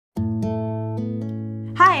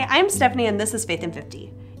Hi, I'm Stephanie and this is Faith in 50.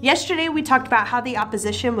 Yesterday we talked about how the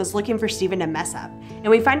opposition was looking for Stephen to mess up, and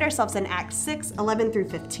we find ourselves in Acts 6, 11 through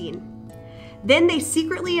 15. Then they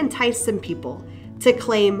secretly enticed some people to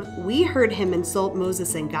claim, "We heard him insult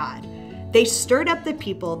Moses and God." They stirred up the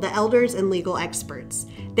people, the elders and legal experts.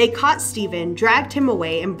 They caught Stephen, dragged him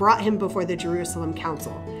away, and brought him before the Jerusalem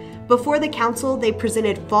council. Before the council, they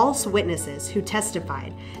presented false witnesses who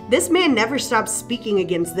testified, "This man never stopped speaking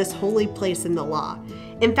against this holy place in the law.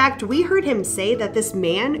 In fact, we heard him say that this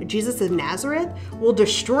man, Jesus of Nazareth, will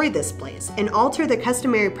destroy this place and alter the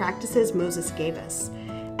customary practices Moses gave us."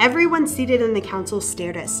 Everyone seated in the council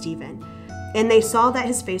stared at Stephen, and they saw that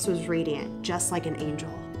his face was radiant, just like an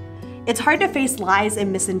angel. It's hard to face lies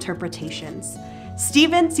and misinterpretations.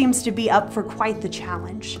 Stephen seems to be up for quite the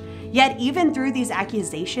challenge. Yet even through these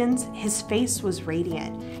accusations, his face was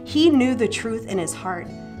radiant. He knew the truth in his heart.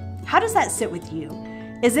 How does that sit with you?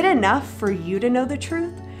 Is it enough for you to know the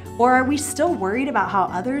truth? Or are we still worried about how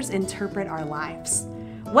others interpret our lives?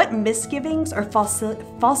 What misgivings or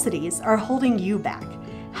falsities are holding you back?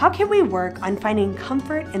 How can we work on finding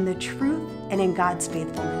comfort in the truth and in God's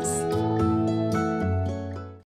faithfulness?